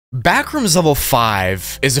Backrooms Level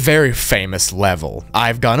 5 is a very famous level.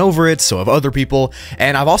 I've gone over it, so have other people,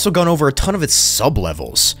 and I've also gone over a ton of its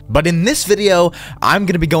sub-levels. But in this video, I'm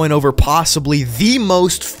going to be going over possibly the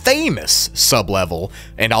most famous sub-level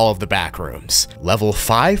in all of the Backrooms. Level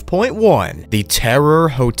 5.1, the Terror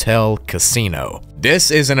Hotel Casino.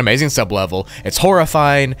 This is an amazing sub-level. It's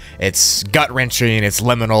horrifying, it's gut-wrenching, it's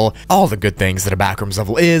liminal, all the good things that a Backrooms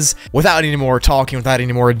level is. Without any more talking, without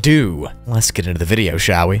any more ado, let's get into the video,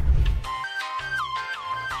 shall we?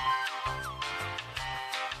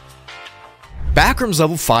 Backrooms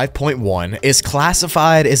Level 5.1 is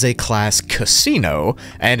classified as a class casino,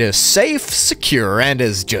 and is safe, secure, and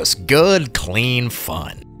is just good, clean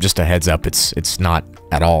fun. Just a heads up, it's not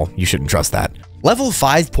at all. You shouldn't trust that. Level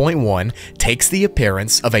 5.1 takes the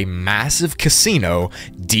appearance of a massive casino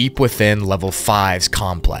deep within Level 5's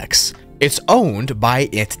complex. It's owned by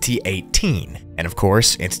Entity 18, and of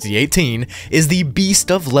course, Entity 18 is the beast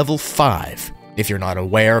of Level 5. If you're not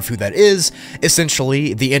aware of who that is,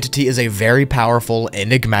 essentially, the entity is a very powerful,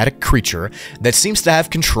 enigmatic creature that seems to have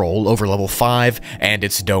control over Level 5 and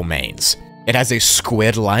its domains. It has a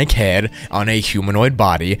squid-like head on a humanoid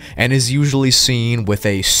body and is usually seen with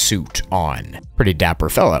a suit on. Pretty dapper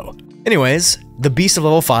fellow. Anyways, the Beast of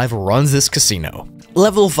Level 5 runs this casino.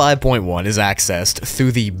 Level 5.1 is accessed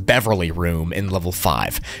through the Beverly Room in Level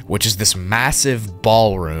 5, which is this massive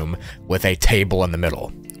ballroom with a table in the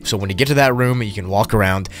middle. So when you get to that room, you can walk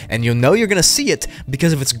around, and you'll know you're going to see it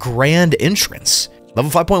because of its grand entrance. Level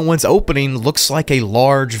 5.1's opening looks like a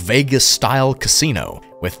large Vegas-style casino,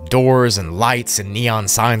 with doors and lights and neon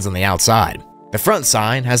signs on the outside. The front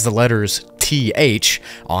sign has the letters TH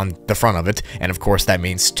on the front of it, and of course that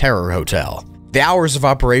means Terror Hotel. The hours of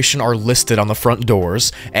operation are listed on the front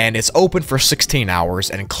doors, and it's open for 16 hours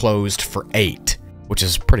and closed for 8. Which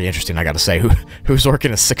is pretty interesting, I gotta say. Who's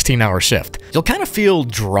working a 16-hour shift? You'll kind of feel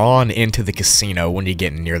drawn into the casino when you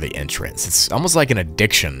get near the entrance. It's almost like an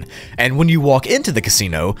addiction. And when you walk into the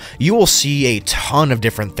casino, you will see a ton of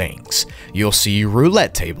different things. You'll see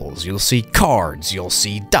roulette tables, you'll see cards, you'll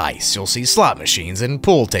see dice, you'll see slot machines and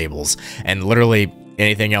pool tables, and literally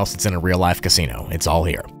anything else that's in a real-life casino. It's all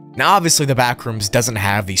here. Now, obviously, the Backrooms doesn't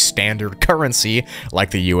have the standard currency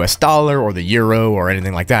like the US dollar or the euro or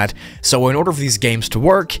anything like that, so in order for these games to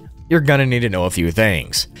work, you're gonna need to know a few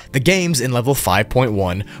things. The games in Level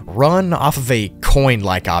 5.1 run off of a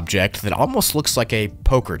coin-like object that almost looks like a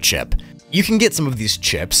poker chip. You can get some of these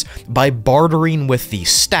chips by bartering with the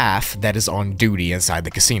staff that is on duty inside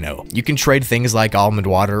the casino. You can trade things like almond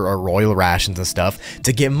water or royal rations and stuff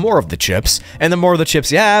to get more of the chips, and the more of the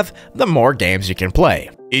chips you have, the more games you can play.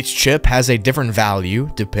 Each chip has a different value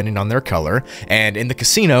depending on their color, and in the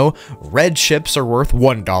casino, red chips are worth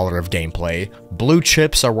 $1 of gameplay, blue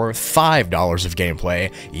chips are worth $5 of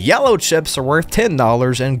gameplay, yellow chips are worth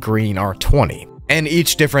 $10, and green are $20. And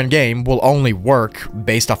each different game will only work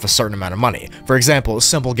based off a certain amount of money. For example,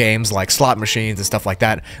 simple games like slot machines and stuff like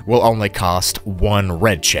that will only cost 1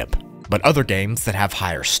 red chip. But other games that have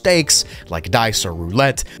higher stakes, like dice or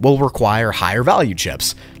roulette, will require higher value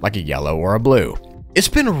chips, like a yellow or a blue. It's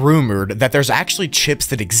been rumored that there's actually chips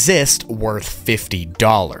that exist worth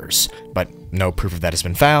 $50, but no proof of that has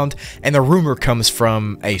been found, and the rumor comes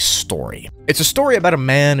from a story. It's a story about a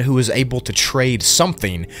man who was able to trade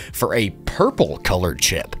something for a purple-colored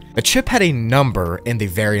chip. The chip had a number in the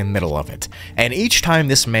very middle of it, and each time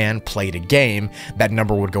this man played a game, that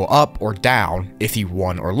number would go up or down if he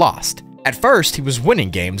won or lost. At first, he was winning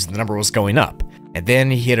games and the number was going up, and then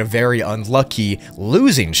he hit a very unlucky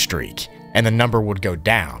losing streak, and the number would go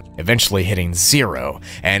down, eventually hitting 0,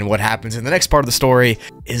 and what happens in the next part of the story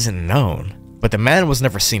isn't known. But the man was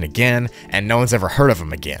never seen again, and no one's ever heard of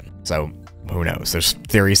him again, so who knows? There's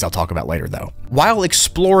theories I'll talk about later, though. While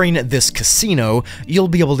exploring this casino, you'll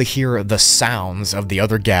be able to hear the sounds of the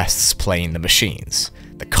other guests playing the machines.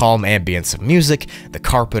 The calm ambience of music, the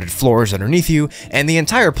carpeted floors underneath you, and the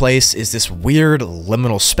entire place is this weird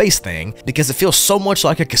liminal space thing because it feels so much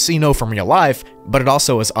like a casino from real life, but it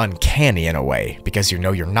also is uncanny in a way because you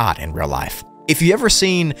know you're not in real life. If you ever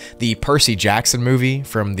seen the Percy Jackson movie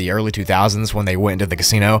from the early 2000s when they went into the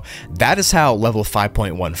casino, that is how Level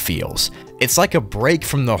 5.1 feels. It's like a break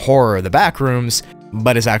from the horror of the Backrooms,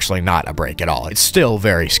 but it's actually not a break at all. It's still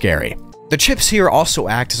very scary. The chips here also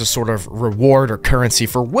act as a sort of reward or currency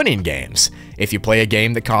for winning games. If you play a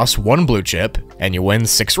game that costs 1 blue chip, and you win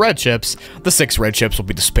 6 red chips, the 6 red chips will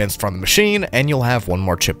be dispensed from the machine, and you'll have 1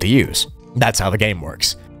 more chip to use. That's how the game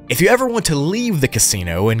works. If you ever want to leave the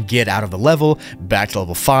casino and get out of the level, back to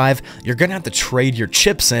Level 5, you're gonna have to trade your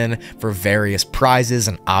chips in for various prizes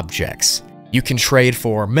and objects. You can trade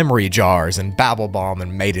for memory jars and babble balm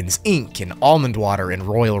and maiden's ink and almond water and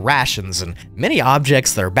royal rations and many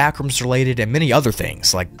objects that are backrooms related and many other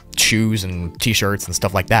things like shoes and t-shirts and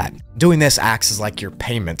stuff like that. Doing this acts as like your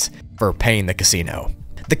payment for paying the casino.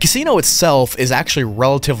 The casino itself is actually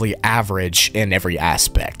relatively average in every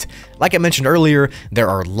aspect. Like I mentioned earlier, there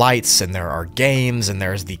are lights and there are games and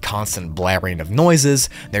there's the constant blaring of noises,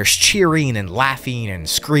 there's cheering and laughing and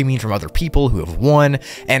screaming from other people who have won,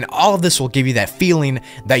 and all of this will give you that feeling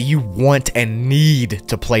that you want and need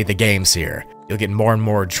to play the games here. You'll get more and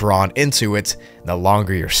more drawn into it the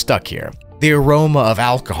longer you're stuck here. The aroma of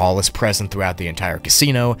alcohol is present throughout the entire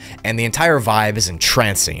casino, and the entire vibe is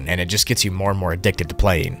entrancing, and it just gets you more and more addicted to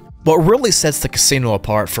playing. What really sets the casino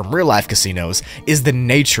apart from real-life casinos is the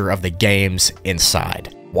nature of the games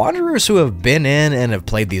inside. Wanderers who have been in and have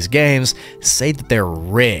played these games say that they're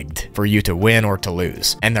rigged for you to win or to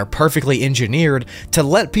lose, and they're perfectly engineered to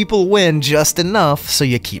let people win just enough so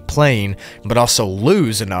you keep playing, but also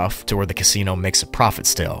lose enough to where the casino makes a profit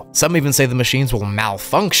still. Some even say the machines will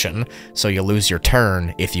malfunction so you lose your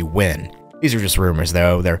turn if you win. These are just rumors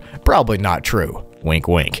though, they're probably not true. Wink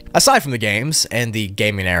wink. Aside from the games and the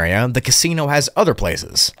gaming area, the casino has other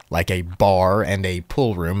places, like a bar and a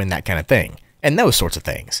pool room and that kind of thing. And those sorts of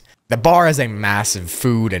things. The bar has a massive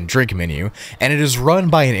food and drink menu, and it is run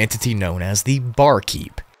by an entity known as the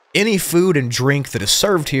Barkeep. Any food and drink that is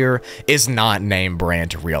served here is not name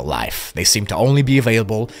brand to real life. They seem to only be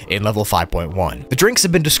available in level 5.1. The drinks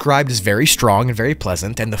have been described as very strong and very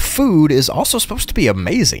pleasant, and the food is also supposed to be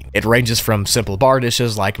amazing. It ranges from simple bar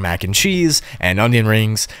dishes like mac and cheese and onion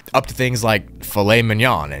rings, up to things like filet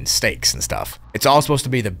mignon and steaks and stuff. It's all supposed to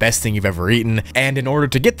be the best thing you've ever eaten, and in order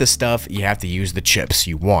to get this stuff, you have to use the chips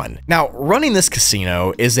you won. Now, running this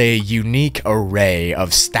casino is a unique array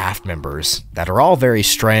of staff members that are all very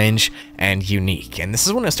strange and unique, and this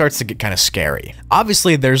is when it starts to get kind of scary.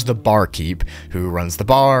 Obviously, there's the Barkeep, who runs the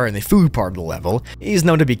bar and the food part of the level. He's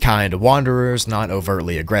known to be kind to wanderers, not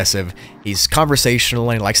overtly aggressive. He's conversational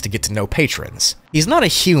and he likes to get to know patrons. He's not a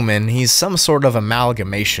human, he's some sort of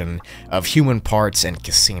amalgamation of human parts and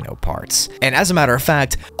casino parts. And as a matter of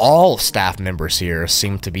fact, all staff members here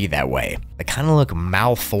seem to be that way. They kind of look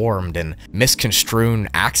malformed and misconstrued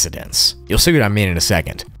accidents. You'll see what I mean in a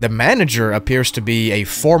second. The manager appears to be a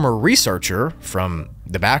former researcher from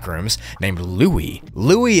the Backrooms named Louis.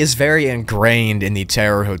 Louis is very ingrained in the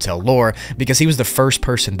Terror Hotel lore because he was the first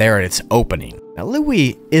person there at its opening. Now,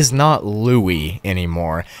 Louis is not Louis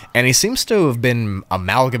anymore, and he seems to have been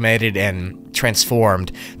amalgamated and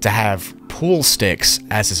transformed to have pool sticks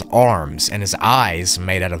as his arms and his eyes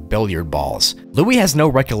made out of billiard balls. Louis has no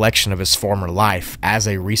recollection of his former life as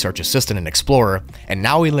a research assistant and explorer, and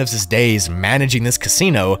now he lives his days managing this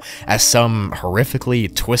casino as some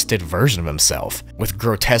horrifically twisted version of himself, with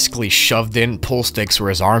grotesquely shoved in pool sticks where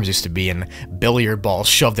his arms used to be and billiard balls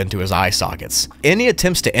shoved into his eye sockets. Any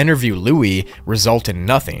attempts to interview Louis result in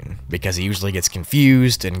nothing, because he usually gets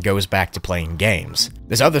confused and goes back to playing games.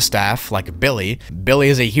 There's other staff, like Billy. Billy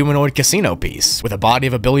is a humanoid casino piece, with a body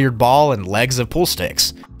of a billiard ball and legs of pool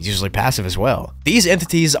sticks. He's usually passive as well. These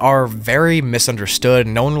entities are very misunderstood,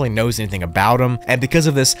 no one really knows anything about them, and because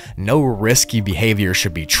of this, no risky behavior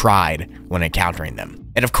should be tried when encountering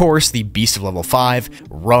them. And of course, the Beast of Level 5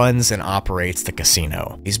 runs and operates the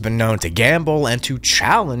casino. He's been known to gamble and to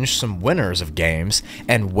challenge some winners of games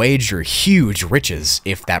and wager huge riches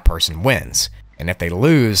if that person wins. And if they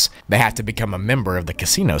lose, they have to become a member of the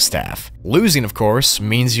casino staff. Losing, of course,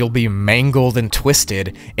 means you'll be mangled and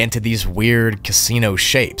twisted into these weird casino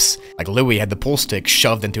shapes. Like Louis had the pool stick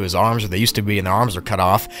shoved into his arms, or they used to be, and their arms are cut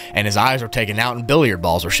off, and his eyes are taken out and billiard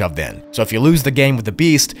balls are shoved in. So if you lose the game with the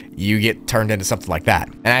Beast, you get turned into something like that.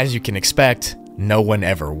 And as you can expect, no one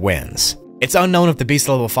ever wins. It's unknown if the Beast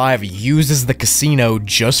Level 5 uses the casino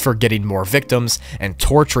just for getting more victims and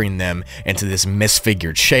torturing them into this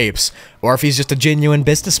misfigured shapes, or if he's just a genuine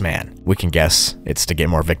businessman. We can guess it's to get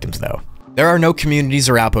more victims though. There are no communities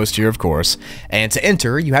or outposts here, of course, and to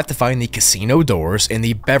enter, you have to find the casino doors in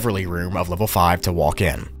the Beverly room of level 5 to walk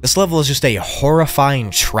in. This level is just a horrifying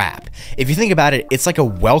trap. If you think about it, it's like a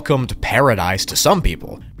welcomed paradise to some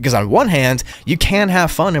people, because on one hand, you can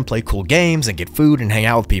have fun and play cool games and get food and hang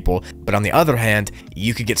out with people, but on the other hand,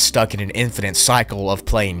 you could get stuck in an infinite cycle of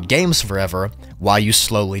playing games forever while you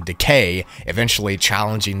slowly decay, eventually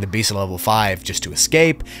challenging the Beast of Level 5 just to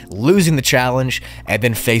escape, losing the challenge, and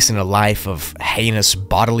then facing a life of heinous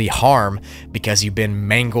bodily harm because you've been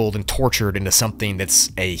mangled and tortured into something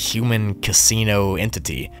that's a human casino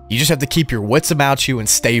entity. You just have to keep your wits about you and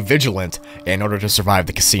stay vigilant in order to survive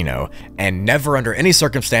the casino, and never under any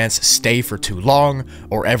circumstance stay for too long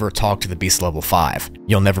or ever talk to the beast level 5.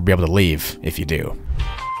 You'll never be able to leave if you do.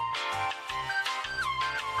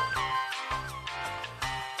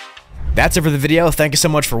 That's it for the video. Thank you so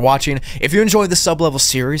much for watching. If you enjoyed the sublevel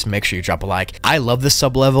series, make sure you drop a like. I love this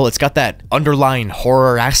sublevel. It's got that underlying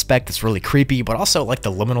horror aspect that's really creepy, but also like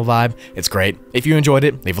the liminal vibe. It's great. If you enjoyed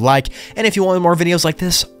it, leave a like. And if you want more videos like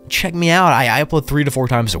this, check me out. I upload 3 to 4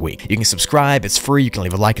 times a week. You can subscribe. It's free. You can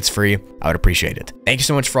leave a like. It's free. I would appreciate it. Thank you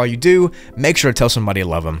so much for all you do. Make sure to tell somebody you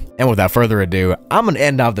love them. And without further ado, I'm going to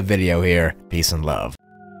end off the video here. Peace and love.